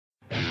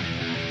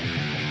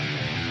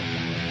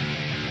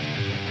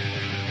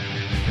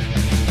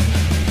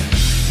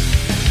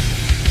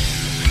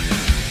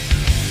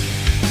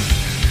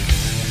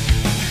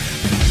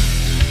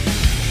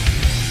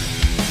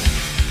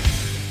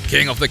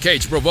King of the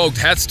Cage Provoked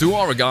heads to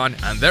Oregon,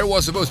 and there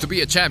was supposed to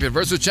be a champion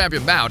versus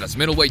champion bout as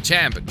middleweight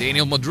champ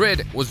Daniel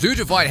Madrid was due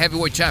to fight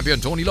heavyweight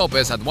champion Tony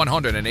Lopez at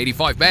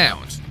 185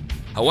 pounds.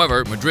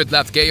 However, Madrid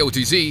left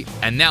KOTC,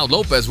 and now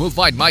Lopez will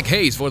fight Mike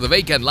Hayes for the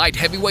vacant light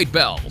heavyweight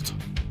belt.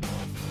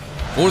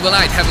 For the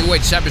light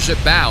heavyweight championship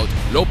bout,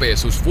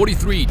 Lopez, who's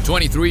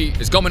 43-23,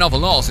 is coming off a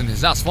loss in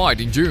his last fight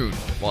in June,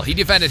 while he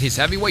defended his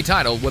heavyweight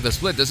title with a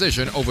split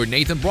decision over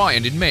Nathan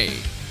Bryant in May.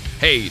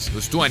 Hayes,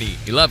 who's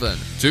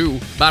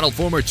 20-11-2, battled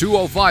former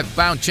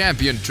 205-pound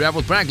champion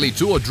Trevor Franklin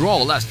to a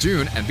draw last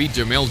June and beat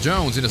Jamil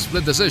Jones in a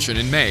split decision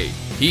in May.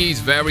 He's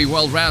very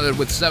well-rounded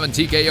with 7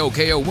 TKO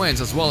KO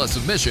wins as well as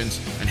submissions,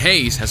 and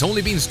Hayes has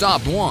only been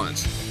stopped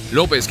once.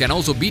 Lopez can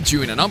also beat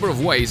you in a number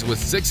of ways with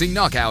 16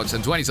 knockouts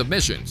and 20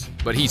 submissions,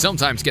 but he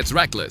sometimes gets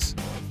reckless.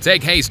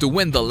 Take Hayes to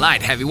win the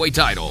light heavyweight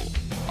title.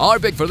 Our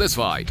pick for this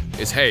fight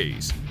is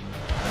Hayes.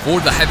 For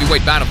the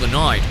heavyweight bout of the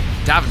night,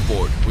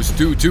 Davenport, who's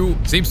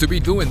 2-2, seems to be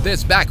doing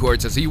this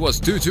backwards as he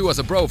was 2-2 as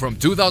a pro from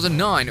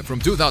 2009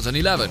 from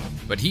 2011,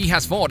 but he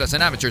has fought as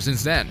an amateur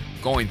since then,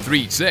 going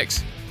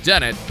 3-6.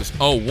 Janet, who's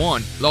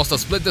 0-1, lost a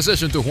split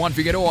decision to Juan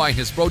Figueroa in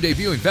his pro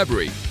debut in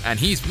February, and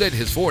he split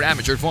his 4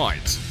 amateur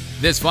fights.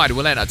 This fight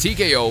will end a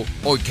TKO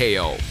or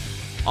KO.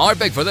 Our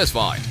pick for this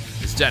fight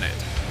is Janet.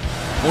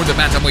 For the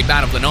bantamweight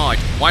bout of the night,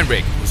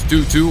 Weinrich, who's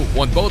 2-2,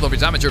 won both of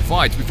his amateur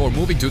fights before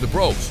moving to the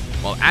pros,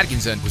 while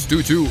Atkinson, who's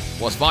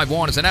 2-2, was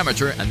 5-1 as an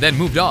amateur and then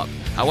moved up.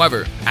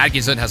 However,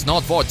 Atkinson has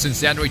not fought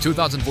since January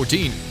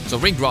 2014, so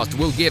ring rust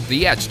will give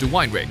the edge to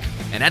Weinrich,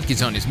 and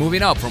Atkinson is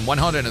moving up from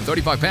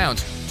 135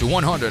 pounds to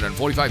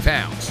 145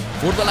 pounds.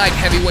 For the light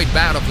heavyweight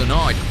bout of the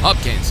night,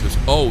 Hopkins, who's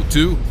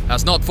 0-2,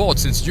 has not fought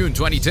since June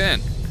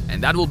 2010.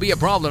 And that will be a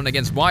problem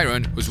against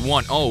Byron, who's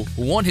 1-0,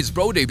 who won his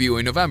pro debut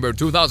in November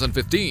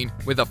 2015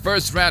 with a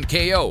first-round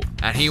KO,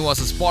 and he was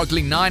a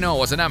sparkling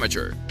 9-0 as an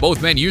amateur.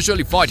 Both men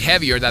usually fight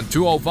heavier than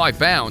 205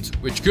 pounds,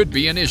 which could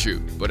be an issue,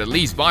 but at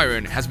least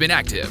Byron has been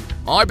active.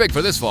 Our pick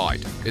for this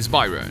fight is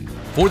Byron.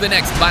 For the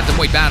next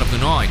bantamweight bout of the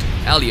night,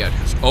 Elliott,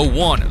 who's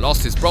 0-1,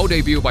 lost his pro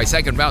debut by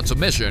second-round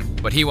submission,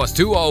 but he was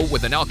 2-0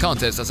 with a no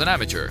contest as an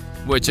amateur,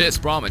 which is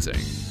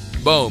promising.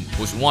 Bohm,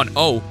 who's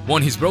 1-0,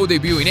 won his pro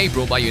debut in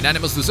April by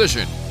unanimous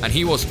decision, and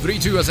he was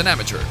 3-2 as an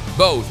amateur.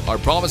 Both are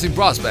promising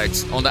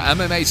prospects on the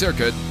MMA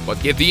circuit,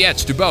 but give the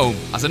edge to Bohm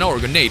as an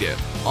Oregon native.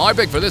 Our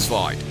pick for this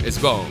fight is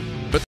Bohm.